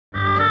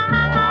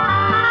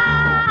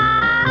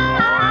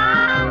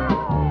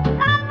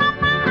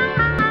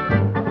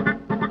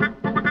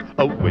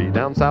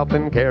down south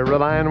in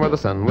Caroline, where the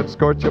sun would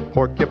scorch a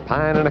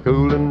porcupine and a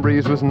cooling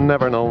breeze was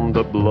never known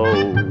to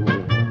blow.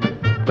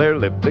 There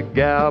lived a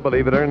gal,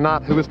 believe it or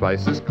not, who was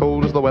twice as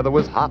cold as the weather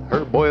was hot.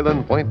 Her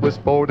boiling point was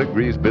 4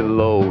 degrees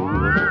below.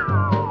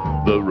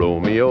 The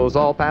Romeos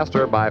all passed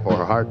her by, for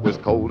her heart was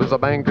cold as a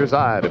banker's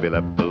eye. To be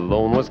left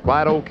alone was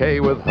quite okay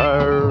with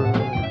her.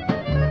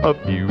 A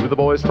few of the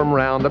boys from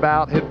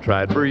roundabout had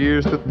tried for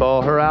years to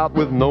thaw her out,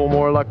 with no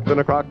more luck than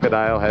a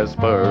crocodile has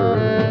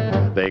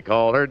fur. They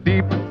call her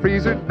Deep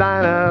Freezer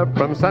Dinah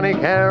from sunny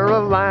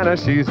Carolina.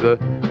 She's the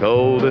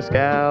coldest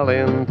gal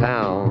in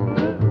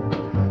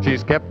town.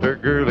 She's kept her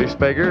girlish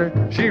figure,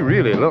 she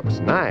really looks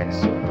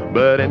nice,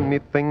 but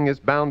anything is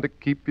bound to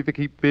keep if you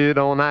keep it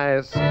on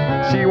ice.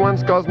 She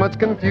once caused much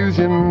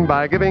confusion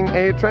by giving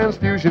a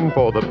transfusion,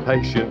 for the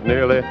patient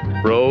nearly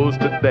froze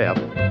to death.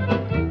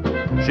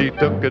 She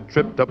took a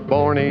trip to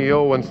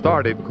Borneo and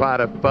started quite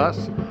a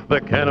fuss.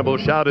 The cannibal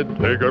shouted,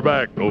 "Take her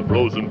back, no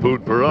frozen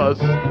food for us."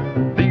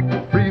 Deep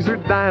Freezer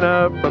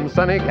Dinah from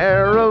sunny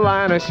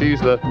Carolina,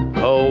 she's the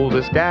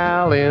coldest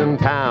gal in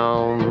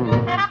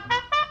town.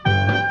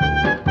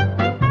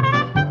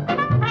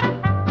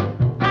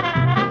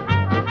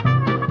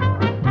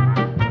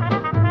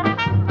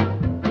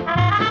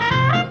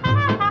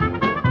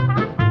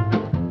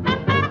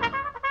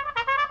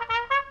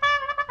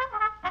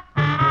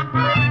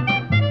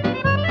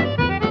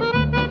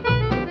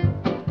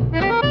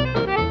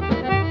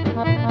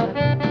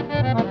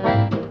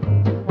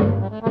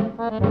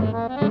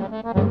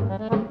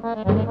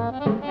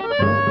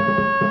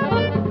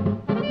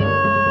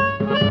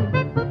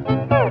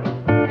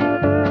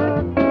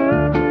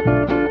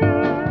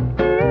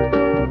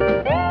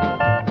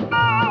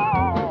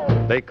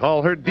 They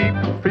call her Deep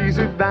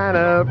Freezer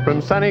Dinah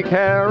from sunny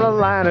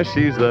Carolina.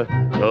 She's the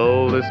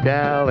coldest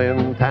gal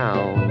in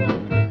town.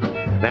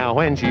 Now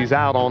when she's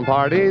out on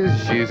parties,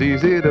 she's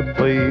easy to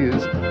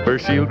please, for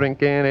she'll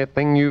drink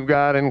anything you've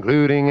got,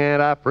 including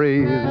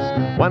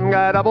antifreeze. One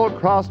guy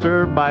double-crossed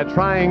her by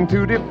trying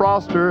to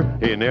defrost her.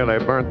 He nearly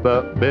burnt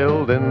the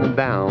building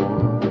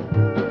down.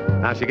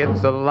 Now she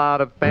gets a lot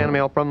of fan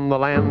mail from the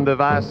land of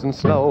ice and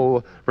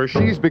snow, for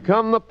she's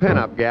become the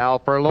pinup gal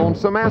for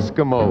lonesome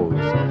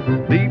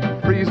Eskimos. Deep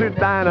Freezer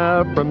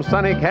Dinah from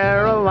sunny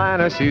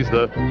Carolina, she's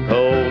the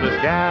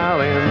coldest gal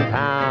in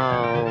town.